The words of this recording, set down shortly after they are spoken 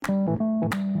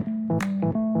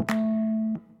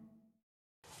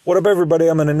What up, everybody?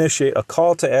 I'm going to initiate a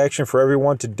call to action for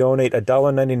everyone to donate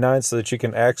 $1.99 so that you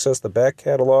can access the back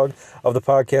catalog of the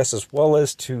podcast as well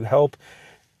as to help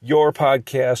your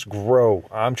podcast grow.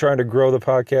 I'm trying to grow the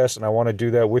podcast, and I want to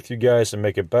do that with you guys and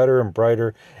make it better and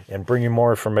brighter and bring you more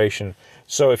information.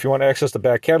 So if you want to access the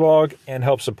back catalog and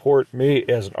help support me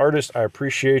as an artist, I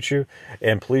appreciate you.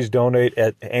 And please donate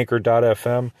at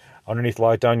anchor.fm underneath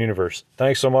Lockdown Universe.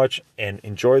 Thanks so much, and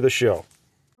enjoy the show.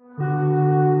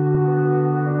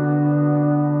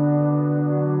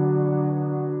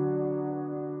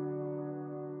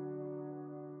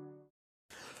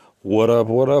 What up,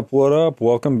 what up, what up?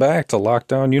 Welcome back to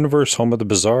Lockdown Universe, home of the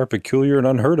bizarre, peculiar, and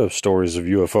unheard of stories of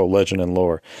UFO legend and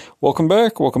lore. Welcome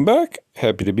back, welcome back.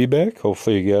 Happy to be back.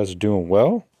 Hopefully you guys are doing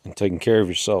well and taking care of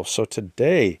yourselves. So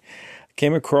today, I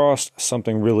came across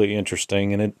something really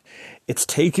interesting, and it's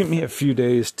taken me a few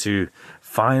days to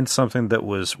find something that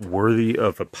was worthy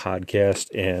of a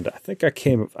podcast, and I think I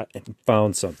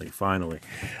found something finally.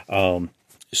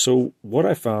 So what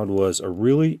I found was a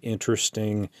really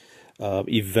interesting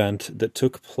event that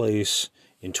took place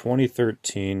in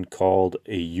 2013 called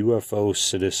a UFO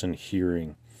citizen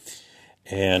hearing.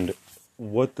 And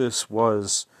what this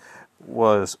was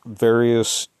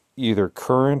various either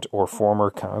current or former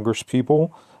Congress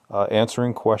people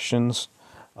answering questions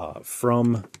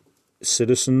from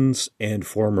citizens and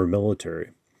former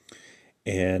military.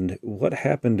 And what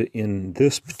happened in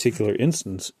this particular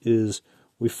instance is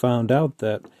we found out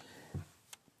that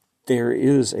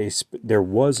there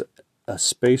was a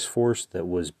Space Force that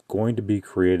was going to be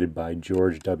created by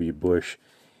George W. Bush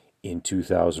in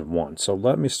 2001. So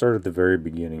let me start at the very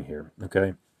beginning here,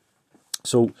 okay?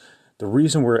 So the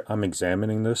reason I'm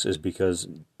examining this is because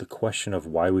the question of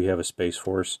why we have a Space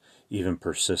Force even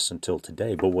persists until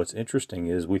today. But what's interesting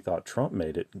is we thought Trump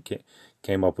made it, and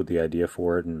came up with the idea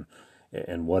for it and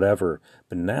whatever.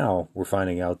 But now we're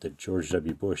finding out that George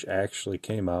W. Bush actually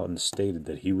came out and stated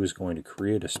that he was going to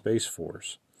create a Space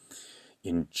Force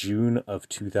in June of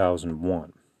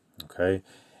 2001, okay?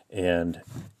 And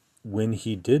when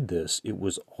he did this, it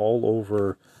was all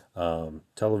over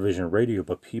television and radio,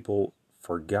 but people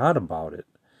forgot about it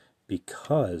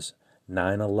because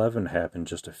 9/11 happened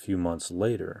just a few months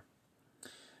later.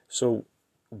 So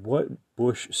what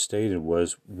Bush stated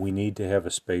was, we need to have a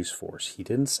Space Force. He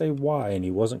didn't say why, and he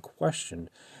wasn't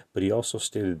questioned, but he also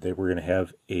stated they were going to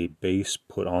have a base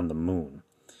put on the moon.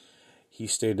 He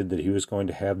stated that he was going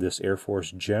to have this Air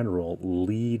Force general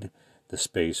lead the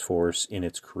Space Force in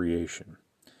its creation.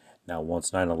 Now,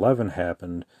 once 9/11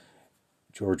 happened,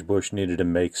 George Bush needed to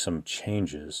make some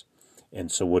changes. And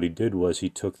so what he did was he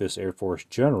took this Air Force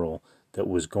general that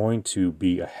was going to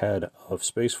be ahead of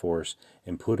Space Force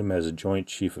and put him as a Joint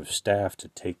Chief of Staff to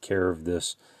take care of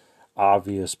this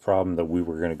obvious problem that we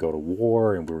were going to go to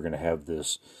war and we were going to have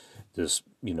this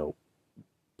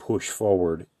push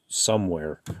forward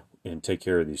somewhere and take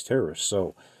care of these terrorists.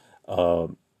 So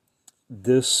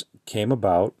this came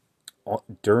about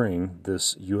during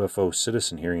this UFO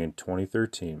citizen hearing in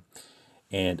 2013,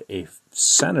 and a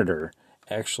senator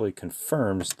actually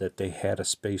confirms that they had a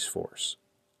Space Force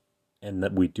and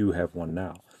that we do have one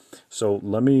now. So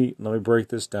let me break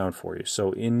this down for you.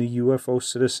 So in the UFO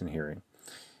citizen hearing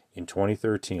in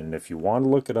 2013, and if you want to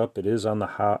look it up, it is on the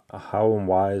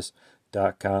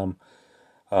howandwhys.com.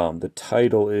 The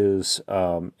title is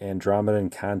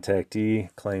Andromedan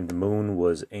Contactee Claimed the Moon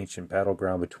Was Ancient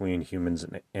Battleground Between Humans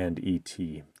and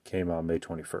ET. Came out May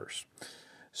 21st.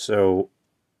 So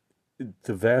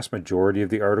the vast majority of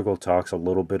the article talks a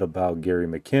little bit about Gary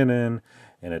McKinnon,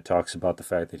 and it talks about the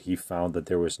fact that he found that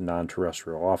there was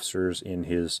non-terrestrial officers in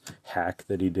his hack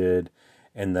that he did,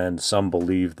 and then some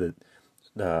believe that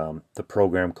the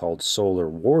program called Solar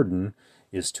Warden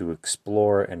is to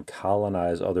explore and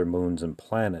colonize other moons and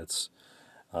planets,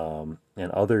 and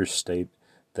others state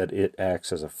that it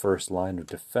acts as a first line of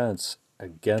defense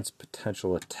against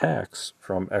potential attacks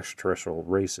from extraterrestrial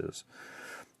races.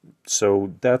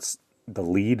 So that's the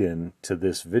lead-in to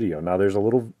this video. Now there's a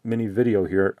little mini video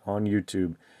here on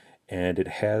YouTube, and it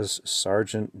has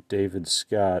Sergeant David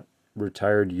Scott,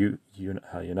 retired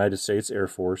United States Air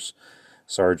Force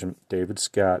Sergeant David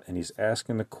Scott, and he's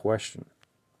asking the question,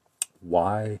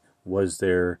 why was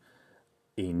there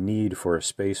a need for a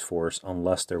Space Force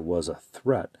unless there was a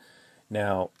threat?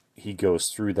 Now, he goes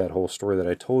through that whole story that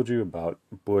I told you about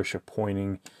Bush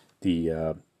appointing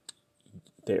the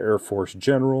Air Force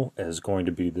general as going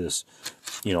to be this,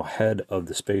 head of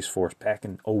the Space Force back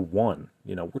in 2001.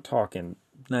 We're talking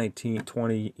 19,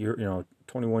 20,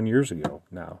 21 years ago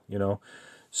now,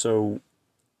 So,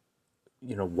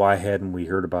 why hadn't we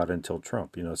heard about it until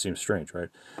Trump? It seems strange, right?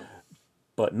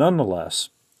 But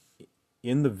nonetheless,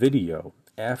 in the video,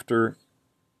 after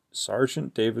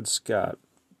Sergeant David Scott,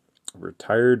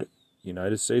 retired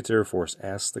United States Air Force,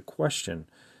 asked the question,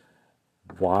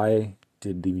 why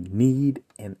did we need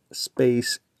a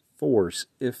space force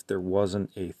if there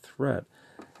wasn't a threat?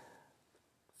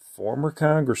 Former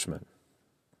congressman,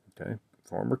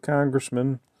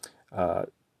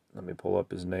 let me pull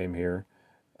up his name here,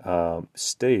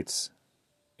 states,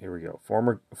 here we go,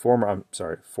 former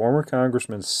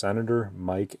Congressman Senator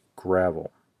Mike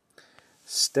Gravel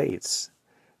states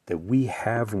that we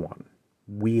have one.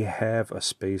 We have a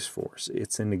Space Force.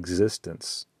 It's in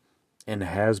existence and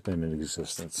has been in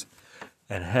existence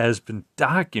and has been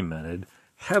documented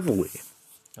heavily.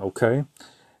 Okay?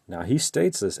 Now, he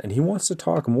states this, and he wants to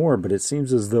talk more, but it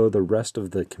seems as though the rest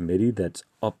of the committee that's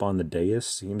up on the dais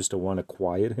seems to want to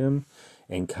quiet him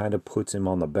and kind of puts him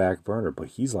on the back burner, but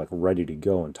he's like ready to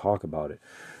go and talk about it.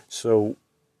 So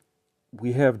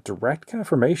we have direct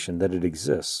confirmation that it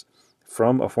exists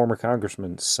from a former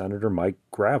congressman, Senator Mike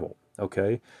Gravel,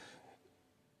 okay?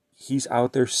 He's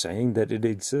out there saying that it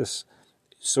exists.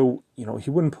 So, he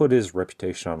wouldn't put his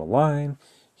reputation on the line.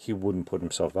 He wouldn't put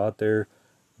himself out there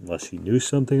unless he knew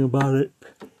something about it,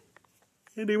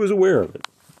 and he was aware of it.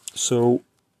 So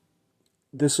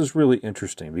this is really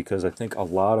interesting because I think a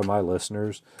lot of my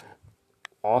listeners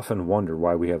often wonder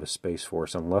why we have a Space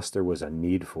Force unless there was a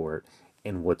need for it.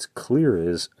 And what's clear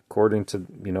is, according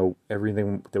to,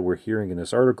 everything that we're hearing in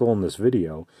this article and this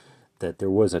video, that there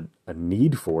was a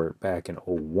need for it back in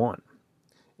 2001.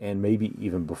 And maybe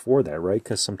even before that, right?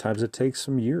 Because sometimes it takes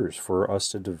some years for us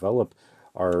to develop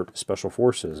our special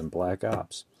forces and black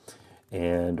ops.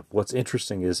 And what's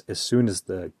interesting is, as soon as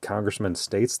the congressman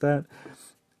states that,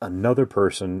 another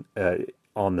person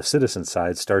on the citizen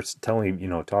side starts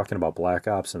talking about black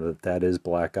ops and that is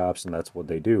black ops and that's what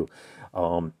they do.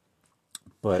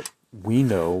 But we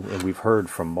know, and we've heard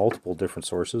from multiple different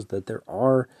sources, that there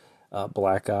are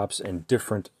black ops and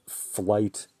different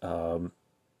flight, I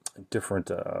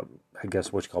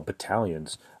guess what you call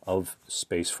battalions of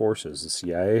space forces. The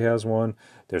CIA has one.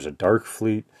 There's a dark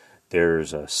fleet.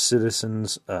 There's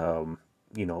citizens, in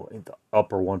the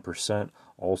upper 1%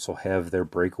 also have their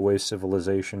breakaway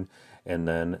civilization. And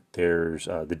then there's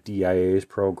the DIA's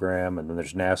program, and then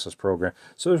there's NASA's program.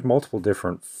 So there's multiple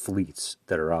different fleets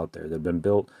that are out there. They've been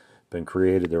built, been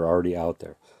created, they're already out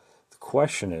there. The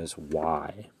question is,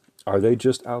 why? Are they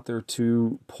just out there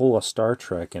to pull a Star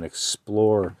Trek and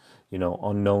explore,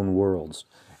 unknown worlds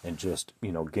and just,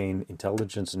 gain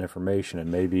intelligence and information and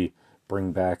maybe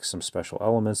bring back some special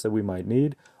elements that we might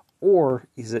need? Or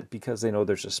is it because they know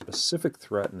there's a specific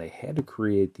threat and they had to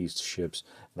create these ships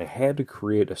and they had to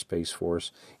create a Space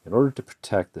Force in order to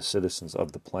protect the citizens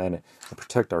of the planet and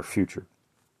protect our future?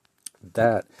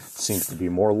 That seems to be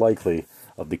more likely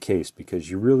of the case, because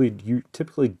you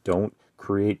typically don't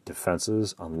create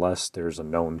defenses unless there's a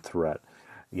known threat.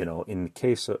 In the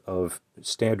case of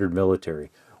standard military,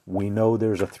 we know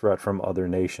there's a threat from other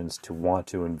nations to want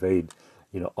to invade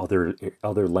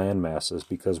other land masses,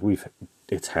 because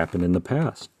it's happened in the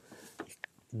past.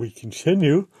 We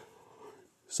continue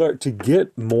start to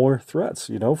get more threats,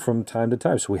 from time to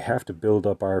time. So we have to build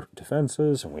up our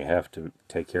defenses, and we have to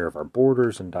take care of our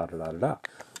borders, and da-da-da-da-da.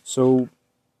 So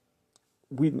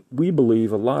we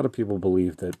believe, a lot of people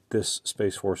believe, that this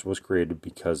Space Force was created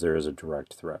because there is a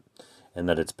direct threat, and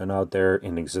that it's been out there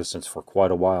in existence for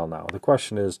quite a while now. The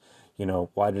question is,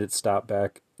 why did it stop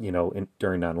back,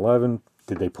 during 9/11?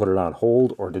 Did they put it on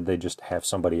hold, or did they just have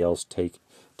somebody else take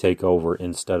over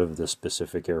instead of the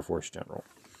specific Air Force general?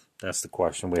 That's the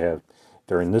question we have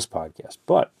during this podcast.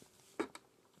 But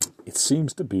it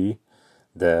seems to be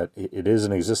that it is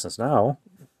in existence now.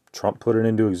 Trump put it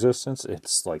into existence.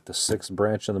 It's like the 6th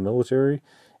branch of the military,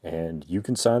 and you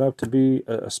can sign up to be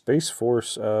a Space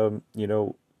Force,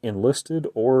 enlisted,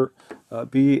 or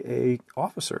be a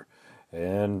officer.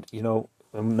 And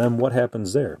then what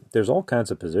happens there? There's all kinds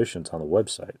of positions on the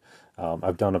website.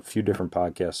 I've done a few different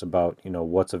podcasts about,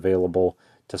 what's available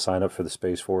to sign up for the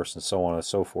Space Force and so on and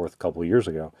so forth a couple of years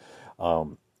ago.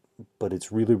 But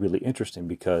it's really, really interesting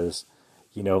because,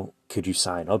 could you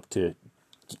sign up to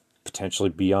potentially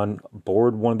be on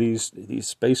board one of these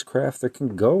spacecraft that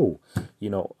can go,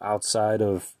 outside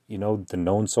of, the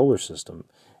known solar system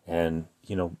and,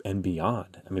 and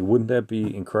beyond? I mean, wouldn't that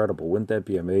be incredible? Wouldn't that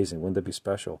be amazing? Wouldn't that be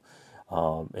special?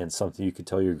 And something you could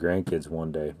tell your grandkids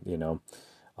one day,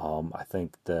 I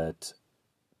think that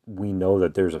we know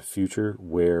that there's a future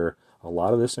where a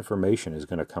lot of this information is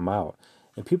going to come out,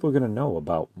 and people are going to know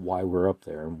about why we're up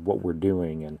there and what we're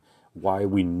doing and why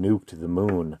we nuked the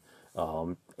moon,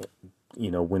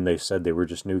 when they said they were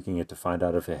just nuking it to find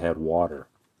out if it had water.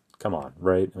 Come on,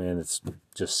 right? I mean, it's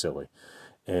just silly.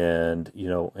 and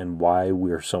and why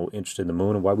we're so interested in the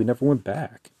moon and why we never went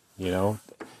back.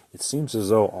 It seems as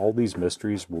though all these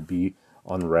mysteries will be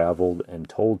unraveled and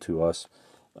told to us,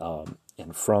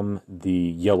 and from the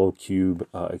Yellow Cube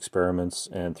experiments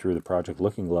and through the Project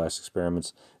Looking Glass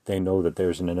experiments, they know that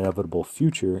there's an inevitable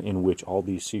future in which all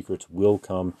these secrets will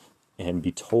come and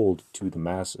be told to the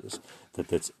masses,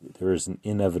 there is an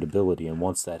inevitability, and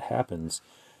once that happens,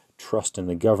 trust in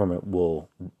the government will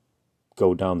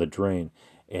go down the drain.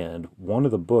 And one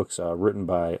of the books written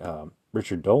by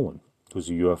Richard Dolan, who's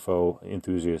a UFO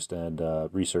enthusiast and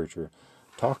researcher,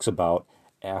 talks about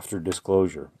after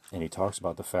disclosure, and he talks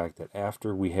about the fact that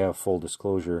after we have full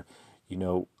disclosure,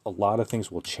 a lot of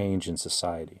things will change in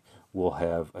society. We'll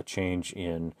have a change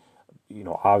in,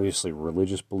 obviously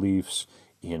religious beliefs,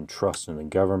 in trust in the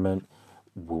government.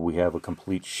 Will we have a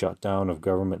complete shutdown of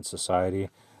government and society?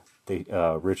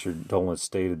 Richard Dolan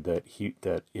stated that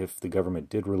if the government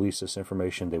did release this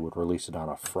information, they would release it on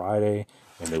a Friday,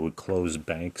 and they would close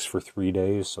banks for 3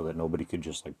 days so that nobody could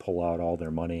just pull out all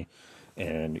their money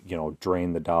and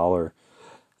drain the dollar,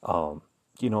 and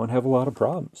have a lot of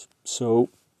problems. So,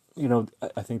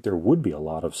 I think there would be a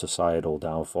lot of societal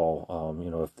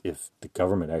downfall, if the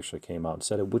government actually came out and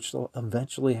said it, which they'll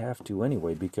eventually have to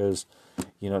anyway, because,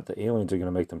 the aliens are going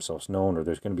to make themselves known, or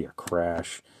there's going to be a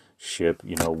crash ship,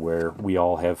 where we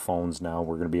all have phones now.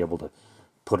 We're going to be able to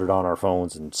put it on our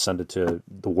phones and send it to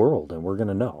the world, and we're going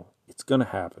to know. It's going to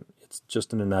happen. It's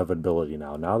just an inevitability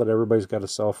now. Now that everybody's got a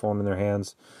cell phone in their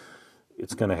hands,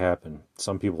 it's going to happen.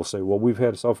 Some people say, well, we've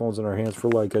had cell phones in our hands for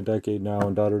like a decade now,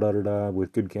 and da-da-da-da-da,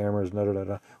 with good cameras,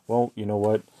 da-da-da-da. Well, you know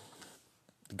what?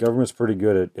 The government's pretty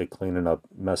good at cleaning up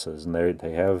messes, and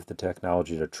they have the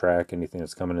technology to track anything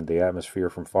that's coming into the atmosphere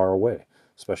from far away,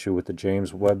 especially with the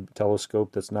James Webb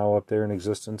telescope that's now up there in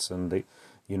existence, and they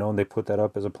put that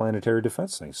up as a planetary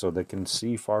defense thing, so they can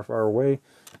see far, far away,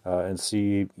 and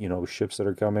see, ships that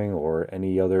are coming, or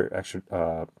any other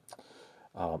extra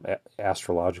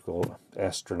astronomical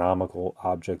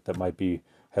object that might be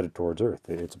headed towards Earth.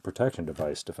 It's a protection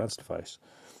device, defense device.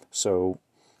 So,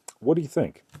 what do you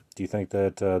think? Do you think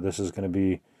that this is going to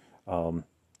be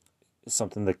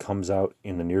something that comes out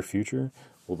in the near future?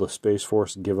 Will the Space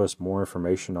Force give us more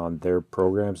information on their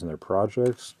programs and their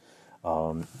projects?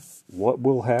 What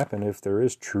will happen if there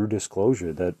is true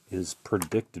disclosure that is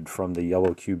predicted from the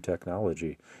Yellow Cube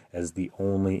technology as the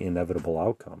only inevitable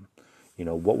outcome?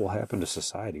 What will happen to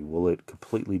society? Will it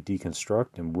completely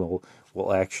deconstruct, and will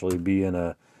actually be in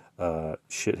a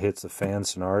shit hits the fan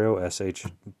scenario,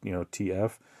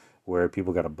 TF, where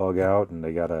people got to bug out and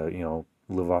they got to,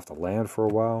 live off the land for a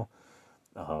while?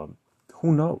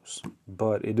 Who knows?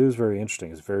 But it is very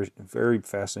interesting. It's very, very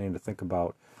fascinating to think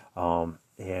about.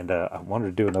 And I wanted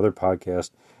to do another podcast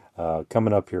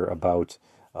coming up here about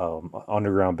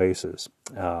underground bases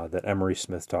that Emery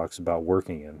Smith talks about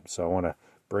working in. So I want to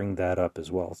bring that up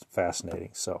as well. It's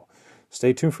fascinating. So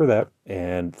stay tuned for that.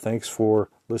 And thanks for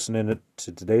listening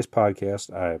to today's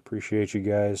podcast. I appreciate you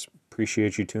guys.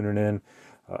 Appreciate you tuning in.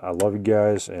 I love you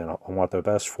guys, and I want the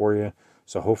best for you.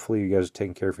 So hopefully you guys are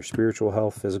taking care of your spiritual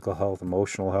health, physical health,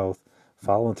 emotional health,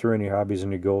 following through on your hobbies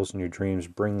and your goals and your dreams.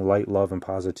 Bring light, love, and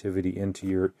positivity into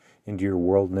your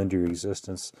world and into your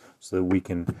existence, so that we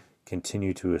can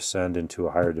continue to ascend into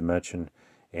a higher dimension.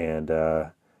 And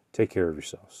take care of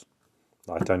yourselves.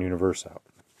 Lockdown Universe out.